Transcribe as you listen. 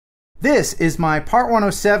This is my Part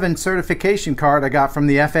 107 certification card I got from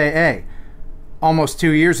the FAA almost 2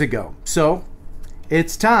 years ago. So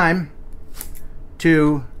it's time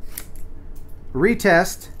to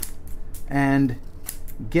retest and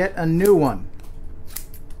get a new one.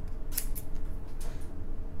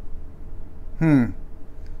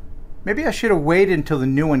 Maybe I should have waited until the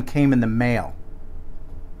new one came in the mail.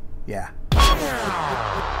 Yeah.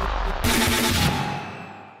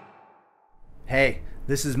 Hey,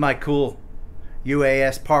 this is my cool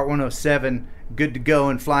UAS Part 107 good to go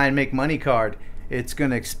and fly and make money card. It's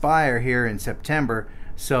going to expire here in September,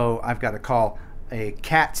 so I've got to call a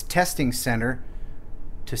CATS testing center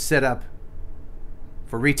to set up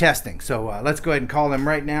for retesting. So let's go ahead and call them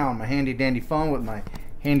right now on my handy dandy phone with my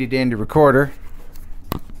handy dandy recorder.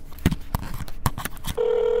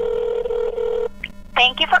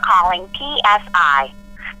 Thank you for calling PSI.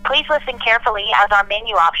 Please listen carefully as our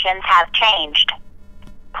menu options have changed.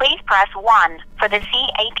 Please press 1 for the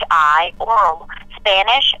CHI oral,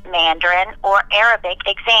 Spanish, Mandarin, or Arabic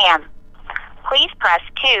exam. Please press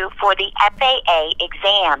 2 for the FAA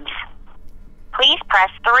exams. Please press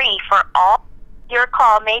 3 for all. Your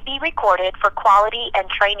call may be recorded for quality and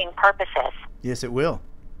training purposes. Yes, it will.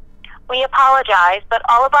 We apologize, but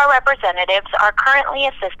all of our representatives are currently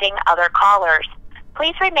assisting other callers.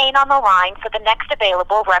 Please remain on the line for the next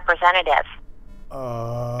available representative.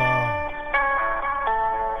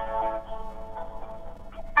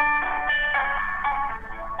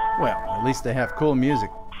 Well, at least they have cool music.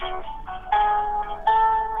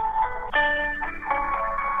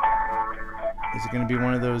 Is it going to be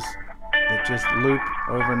one of those that just loop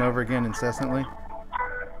over and over again incessantly?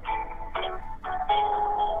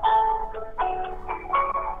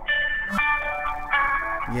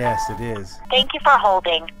 Yes, it is. Thank you for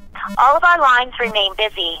holding. All of our lines remain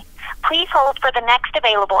busy. Please hold for the next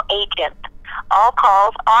available agent. All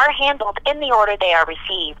calls are handled in the order they are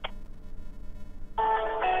received.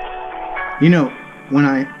 You know, when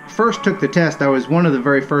I first took the test, I was one of the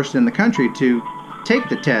very first in the country to take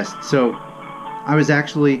the test. So I was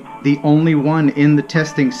actually the only one in the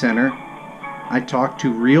testing center. I talked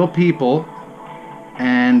to real people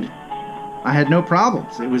and I had no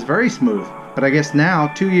problems. It was very smooth. But I guess now,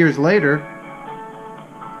 2 years later,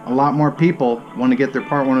 a lot more people want to get their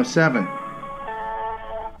Part 107.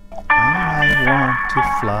 I want to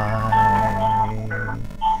fly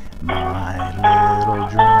my little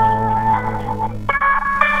drone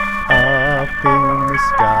up in the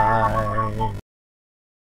sky.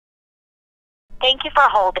 Thank you for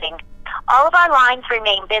holding. All of our lines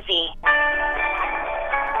remain busy.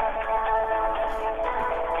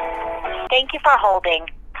 Thank you for holding.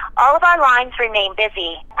 All of our lines remain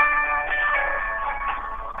busy.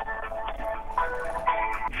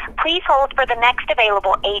 Please hold for the next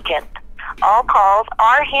available agent. All calls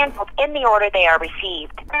are handled in the order they are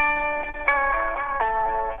received.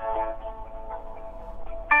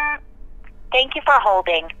 Thank you for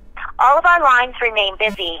holding. All of our lines remain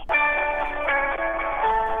busy.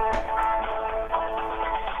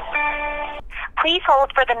 Please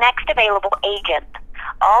hold for the next available agent.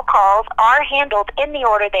 All calls are handled in the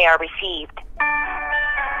order they are received.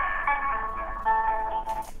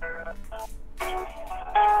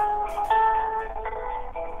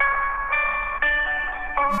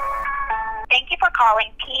 Thank you for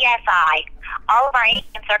calling PSI. All of our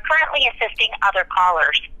agents are currently assisting other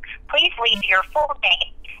callers. Please leave your full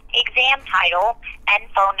name, exam title, and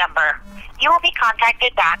phone number. You will be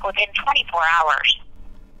contacted back within 24 hours.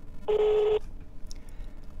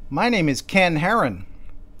 My name is Ken Heron,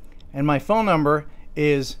 and my phone number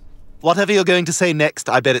is... Whatever you're going to say next,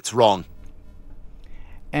 I bet it's wrong.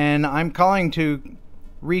 And I'm calling to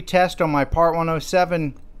retest on my Part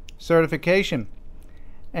 107 certification.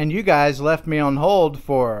 And you guys left me on hold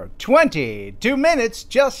for 22 minutes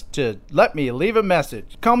just to let me leave a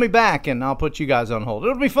message. Call me back and I'll put you guys on hold.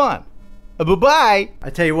 It'll be fun. Bye-bye. I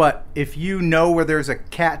tell you what, if you know where there's a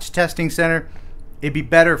CATS testing center, it'd be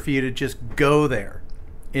better for you to just go there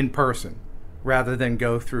in person rather than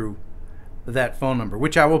go through that phone number,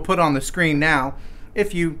 which I will put on the screen now.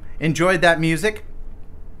 If you enjoyed that music,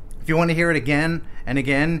 if you want to hear it again and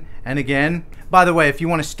again and again. By the way, if you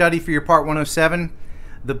want to study for your Part 107,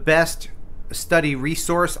 the best study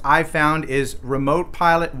resource I found is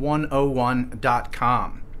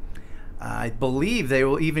remotepilot101.com. I believe they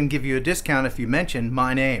will even give you a discount if you mention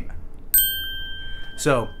my name.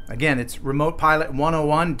 So again, it's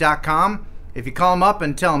remotepilot101.com. If you call them up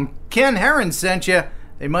and tell them Ken Heron sent you,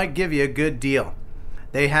 they might give you a good deal.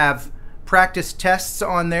 They have practice tests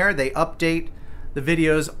on there. They update the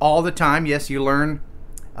videos all the time. Yes, you learn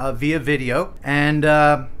via video, and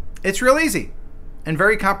it's real easy. and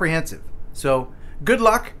very comprehensive. So good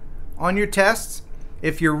luck on your tests.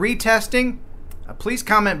 If you're retesting, please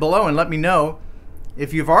comment below and let me know.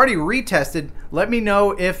 If you've already retested, let me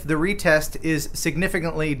know if the retest is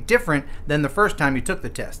significantly different than the first time you took the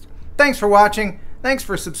test. Thanks for watching. Thanks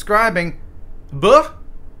for subscribing. Buh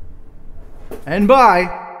and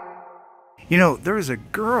bye. You know, there was a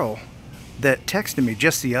girl that texted me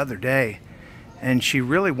just the other day, and she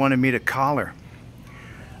really wanted me to call her.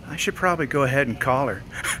 I should probably go ahead and call her.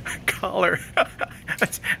 Call her.